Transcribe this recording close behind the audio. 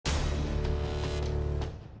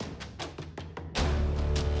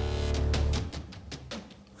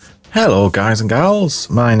Hello guys and gals,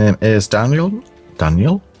 my name is Daniel,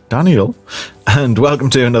 and welcome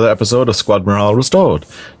to another episode of Squad Morale Restored.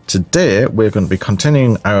 Today we're going to be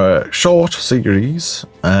continuing our short series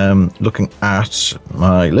looking at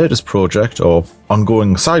my latest project or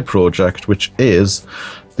ongoing side project, which is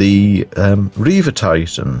the Reaver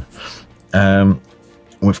Titan.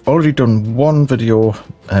 We've already done one video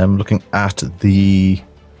looking at the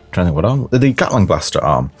Gatling Blaster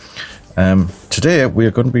arm. Today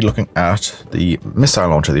we're going to be looking at the missile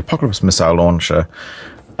launcher, the Apocalypse missile launcher,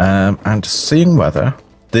 and seeing whether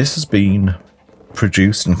this has been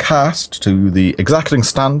produced and cast to the exacting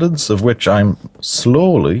standards of which I'm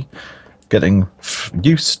slowly getting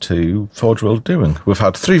used to Forge World doing. We've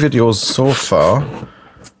had 3 videos so far.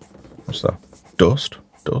 What's that? Dust.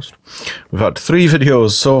 We've had 3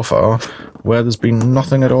 videos so far where there's been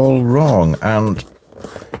nothing at all wrong, and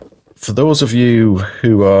for those of you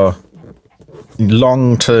who are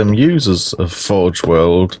long-term users of Forge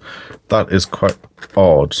World, that is quite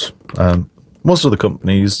odd. Most of the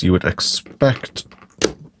companies you would expect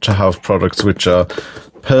to have products which are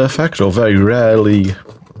perfect or very rarely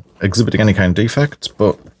exhibiting any kind of defects,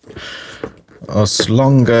 but us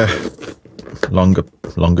longer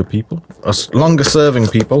serving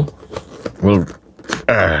people will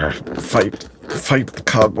fight the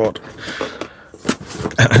cardboard.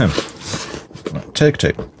 Take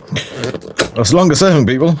 2. Us longer serving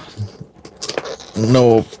people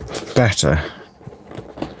know better.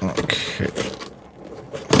 Okay.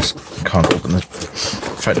 Just can't open the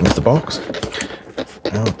fighting with the box.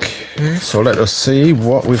 Okay, so let us see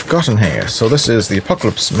what we've got in here. So this is the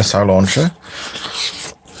Apocalypse missile launcher.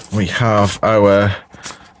 We have our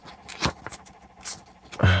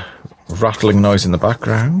rattling noise in the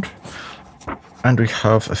background, and we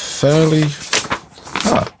have a fairly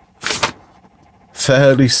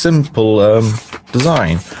simple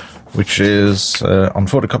design, which is on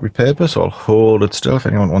photocopy paper, so I'll hold it still if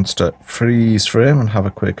anyone wants to freeze frame and have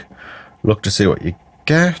a quick look to see what you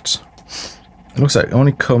get. It looks like it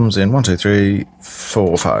only comes in 1, 2, 3,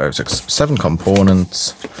 4, 5, 6, 7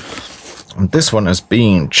 components, and this one has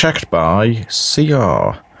been checked by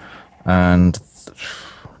CR, and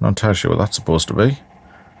I'm not entirely sure what that's supposed to be.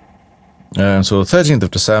 So 13th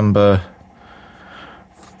of December.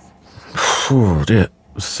 Oh dear.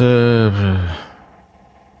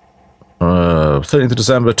 13th of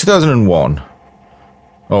December 2001.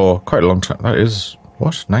 Oh, quite a long time. That is,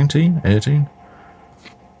 what, 19? 18?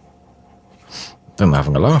 I'm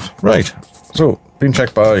having a laugh. Right. So, being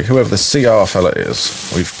checked by whoever the CR fella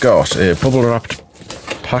is. We've got a bubble wrapped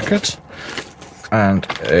packet and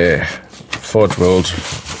a Forge World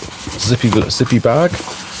zippy bag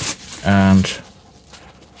and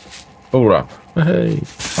bubble wrap. Hey.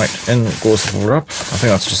 Right, in goes the bubble wrap. I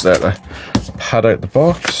think that's just there to pad out the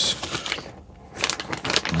box.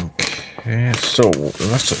 Okay, so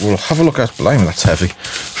we'll have a look at. Blimey, that's heavy.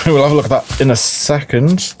 We'll have a look at that in a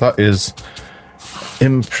second. That is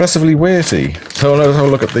impressively weighty. So let's have a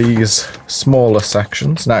look at these smaller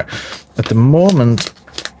sections. Now, at the moment,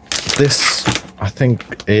 this I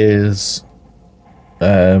think is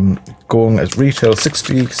going at retail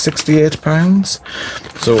 £68.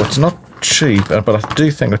 So it's not cheap, but I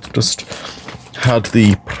do think it's just had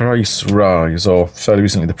the price rise, or fairly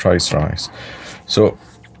recently the price rise. So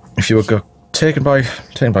if you got taken by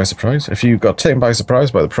surprise, if you got taken by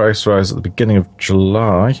surprise by the price rise at the beginning of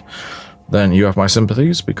July, then you have my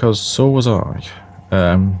sympathies, because so was I.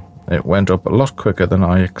 It went up a lot quicker than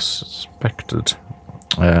I expected.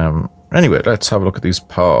 Anyway, let's have a look at these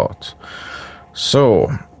parts.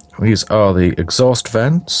 So these are the exhaust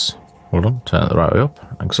vents. Hold on, turn it the right way up.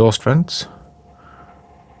 Exhaust vents.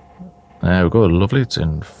 There we go, lovely, it's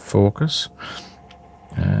in focus.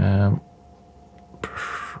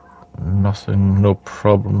 Nothing, no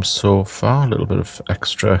problems so far. A little bit of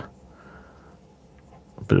extra,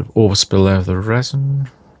 a bit of overspill there of the resin.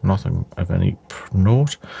 Nothing of any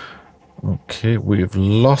note. Okay, we've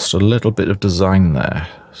lost a little bit of design there.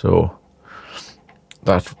 So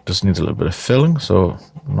that just needs a little bit of filling, so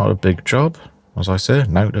not a big job. As I say,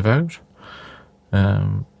 negative out.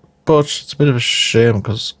 But it's a bit of a shame,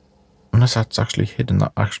 because unless that's actually hidden,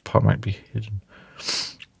 that actual part might be hidden.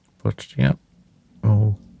 But yeah.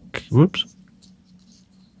 Okay. Whoops.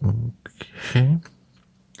 Okay.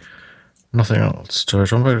 Nothing else to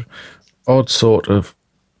it. About odd sort of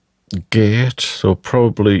gate, so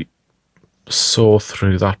probably saw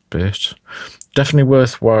through that bit. Definitely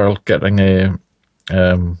worthwhile getting a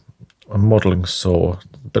modelling saw, a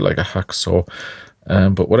bit like a hacksaw.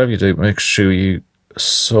 But whatever you do, make sure you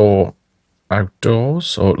saw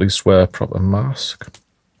outdoors, or at least wear a proper mask.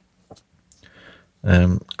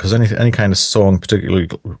 because any kind of sawing particularly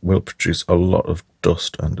will produce a lot of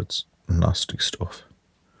dust, and it's nasty stuff.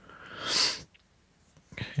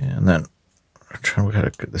 Okay, and then try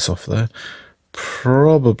to get this off there.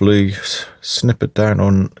 Probably snip it down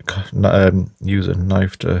on use a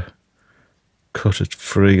knife to cut it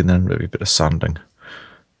free, and then maybe a bit of sanding.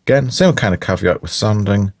 Again, same kind of caveat with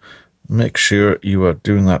sanding. Make sure you are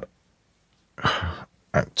doing that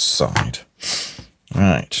outside.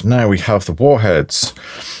 Right, now we have the warheads.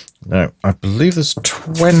 Now, I believe there's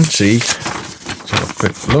 20. Let's have a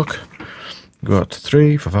quick look. We've got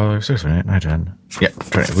 3, 4, 5, 6, 7, 8, 9, 10. Yeah,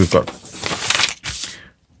 20. We've got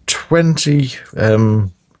 20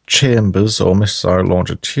 chambers or missile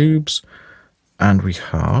launcher tubes, and we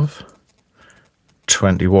have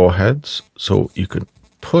 20 warheads. So you can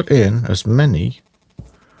put in as many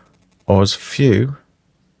or as few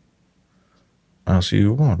as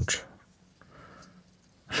you want.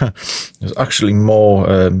 There's actually more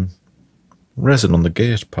resin on the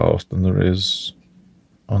gate part than there is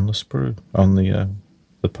on the sprue, on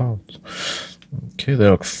the parts. Okay, they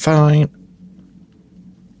look fine.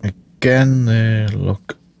 Again, they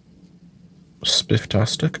look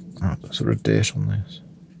spifftastic. Oh, there's a date on this.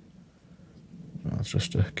 That's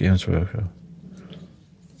just a Games Workshop.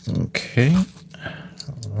 Okay,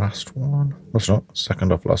 last one. That's not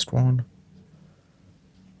second off last one.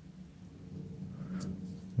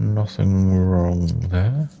 Nothing wrong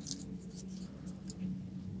there.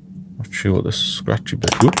 Not sure what this scratchy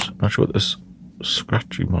bit. Oops, not sure what this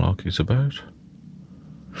scratchy malarkey is about.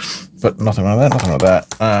 But nothing like that, nothing like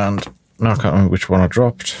that. And now I can't remember which one I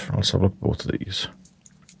dropped. Let's have a look at both of these.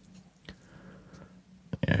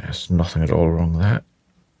 Yes, nothing at all wrong there.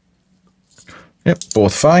 Yep,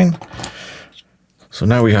 both fine. So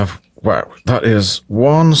now we have, wow, that is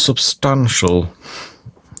one substantial,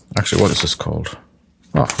 actually, what is this called?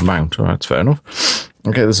 Oh, a mount, all right, that's fair enough.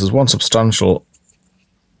 Okay, this is one substantial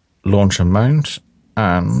launcher mount,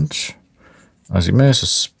 and as you may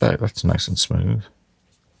suspect, that's nice and smooth.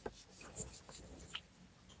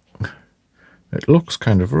 It looks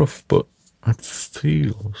kind of rough, but it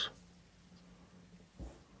feels.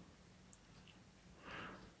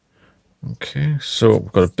 Okay, so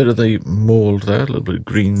we've got a bit of the mould there, a little bit of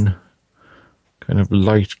green, kind of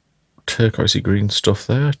light turquoisey green stuff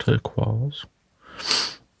there, turquoise.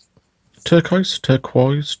 Turquoise,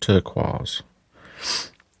 turquoise, turquoise.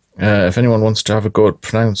 If anyone wants to have a go at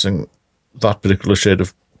pronouncing that particular shade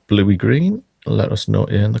of bluey green, let us know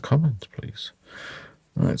in the comments, please.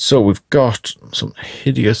 Right, so we've got some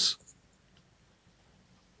hideous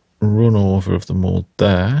run over of the mould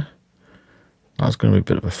there. That's going to be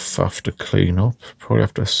a bit of a faff to clean up. Probably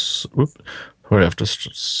have to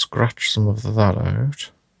scratch some of that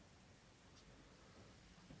out.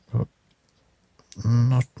 But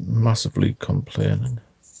not massively complaining.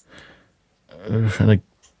 And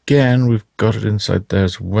again, we've got it inside there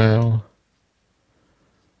as well.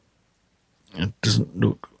 It doesn't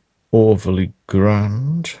look overly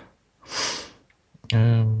grand.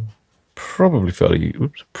 Probably fairly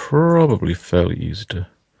easy to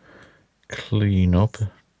clean up,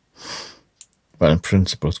 but in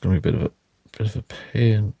principle it's going to be a bit of a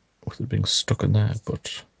pain with it being stuck in there,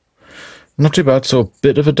 but not too bad. So a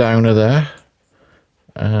bit of a downer there,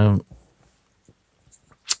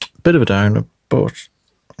 bit of a downer, but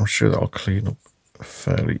I'm sure that'll clean up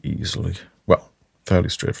fairly easily, well, fairly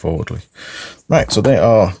straightforwardly. Right, so they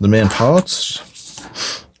are the main parts.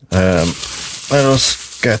 Let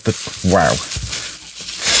us get the, wow,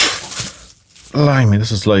 blimey,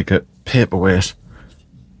 this is like a paperweight.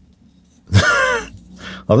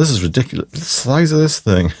 Oh, this is ridiculous. The size of this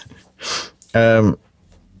thing. I've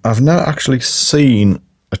never actually seen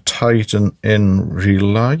a Titan in real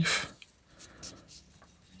life.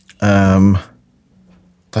 That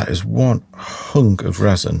is one hunk of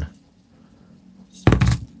resin.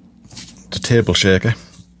 It's a table shaker.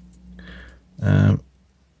 And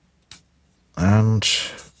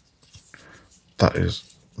that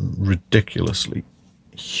is ridiculously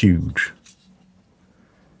huge.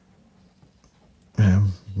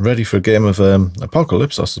 Ready for a game of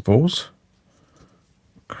Apocalypse, I suppose.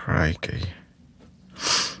 Crikey.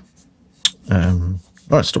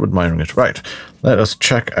 Right, stop admiring it. Right, let us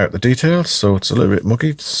check out the details. So it's a little bit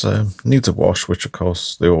muggy. It needs a wash, which of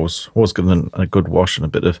course they always give them a good wash and a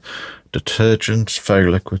bit of detergent,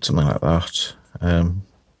 fairy liquid, something like that.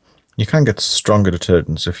 You can get stronger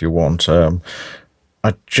detergents if you want.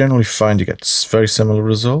 I generally find you get very similar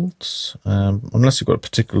results, unless you've got a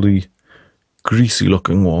particularly greasy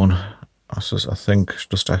looking one. I think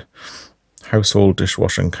just a household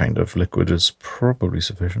dishwashing kind of liquid is probably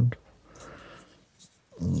sufficient.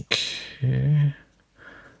 Okay,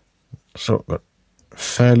 So we've got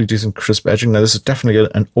fairly decent crisp edging. Now this is definitely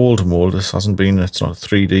an old mold. This hasn't been, it's not a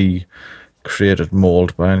 3D created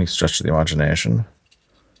mold by any stretch of the imagination.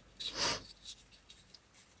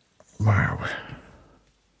 Wow.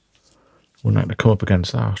 Wouldn't like to come up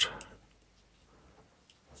against that.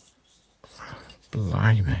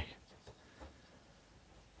 Blimey.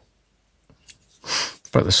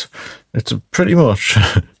 But this, it's pretty much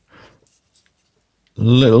a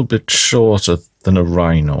little bit shorter than a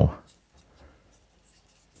rhino.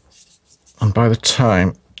 And by the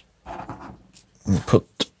time you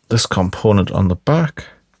put this component on the back,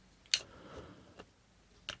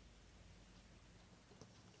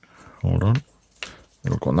 hold on,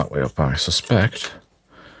 it'll go that way up, I suspect.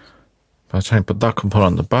 By the time you put that component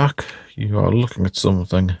on the back, you are looking at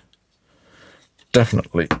something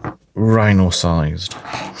definitely rhino-sized.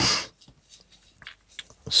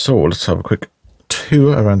 So let's have a quick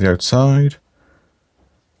tour around the outside.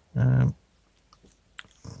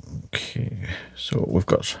 Okay, so we've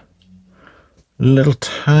got little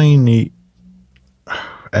tiny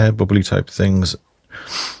air bubbly type things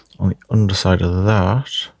on the underside of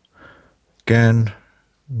that. Again,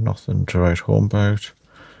 nothing to write home about.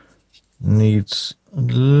 Needs a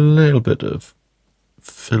little bit of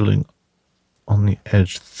filling on the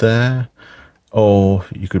edge there, or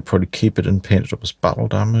you could probably keep it and paint it up as battle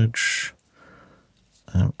damage.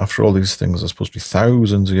 After all, these things are supposed to be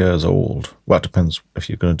thousands of years old. Well, it depends if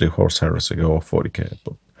you're going to do Horse Heresy or 40k,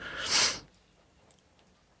 but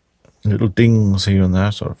little dings here and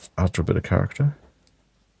there sort of add to a bit of character.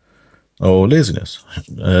 Or laziness,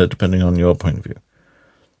 depending on your point of view.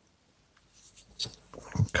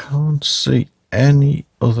 I can't see any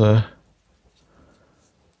other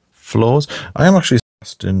flaws. I am actually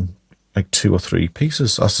in like 2 or 3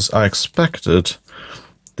 pieces. I expected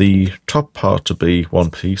the top part to be one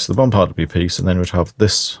piece, the bottom part to be a piece, and then we'd have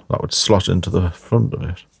this that would slot into the front of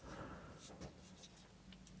it.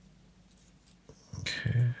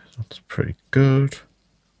 Okay, that's pretty good.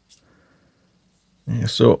 Yeah,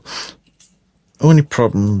 so only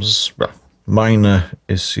problems, well, minor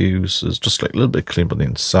issues is just like a little bit clean on the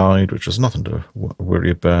inside, which is nothing to worry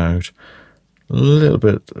about. A little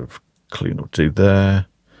bit of cleanup to do there,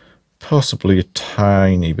 possibly a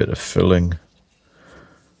tiny bit of filling,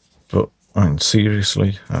 but I mean,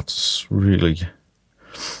 seriously, that's really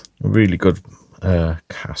good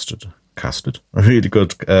casted, a really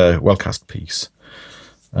good well cast piece.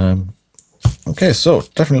 Okay, so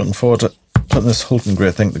definitely looking forward to putting this Hulton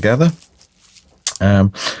Grey thing together.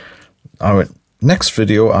 Our next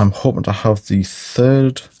video, I'm hoping to have the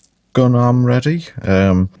 3rd gun arm ready.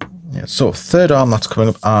 Yeah, so 3rd arm that's coming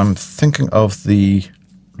up, I'm thinking of the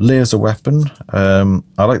laser weapon. I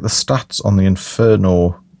like the stats on the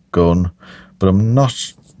Inferno gun, but I'm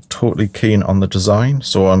not totally keen on the design,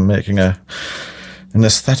 so I'm making an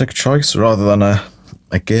aesthetic choice rather than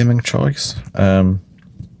a gaming choice. But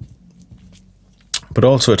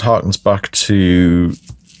also it harkens back to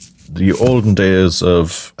the olden days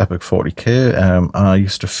of Epic 40k. I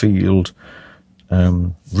used to field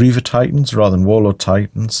Reaver Titans rather than Warlord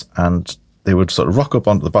Titans, and they would sort of rock up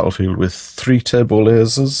onto the battlefield with 3 turbo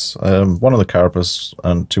lasers, 1 on the Carapace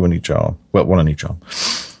and 2 in each arm. Well, 1 in each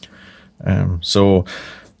arm. So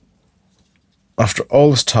after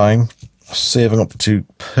all this time saving up to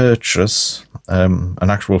purchase an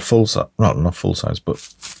actual full size, well, not full size,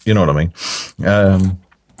 but you know what I mean,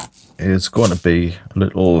 it's going to be a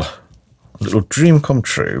little dream come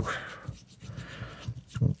true.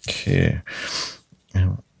 Okay.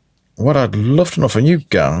 What I'd love to know from you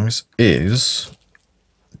guys is,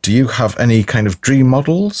 do you have any kind of dream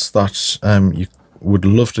models that you would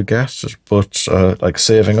love to get, but like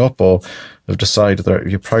saving up, or have decided they're out of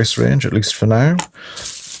your price range, at least for now?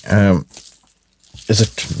 Is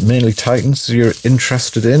it mainly Titans you're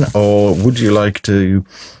interested in, or would you like to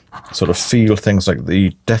sort of feel things like the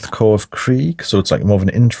Death Corps of Krieg, so it's like more of an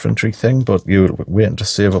infantry thing, but you're waiting to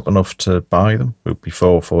save up enough to buy them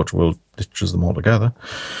before Forge World ditches them altogether?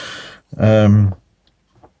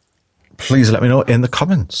 Please let me know in the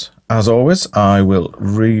comments. As always, I will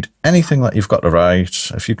read anything that you've got to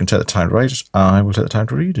write. If you can take the time to write it, I will take the time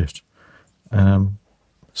to read it.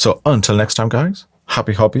 So until next time, guys,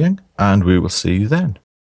 happy hobbying, and we will see you then.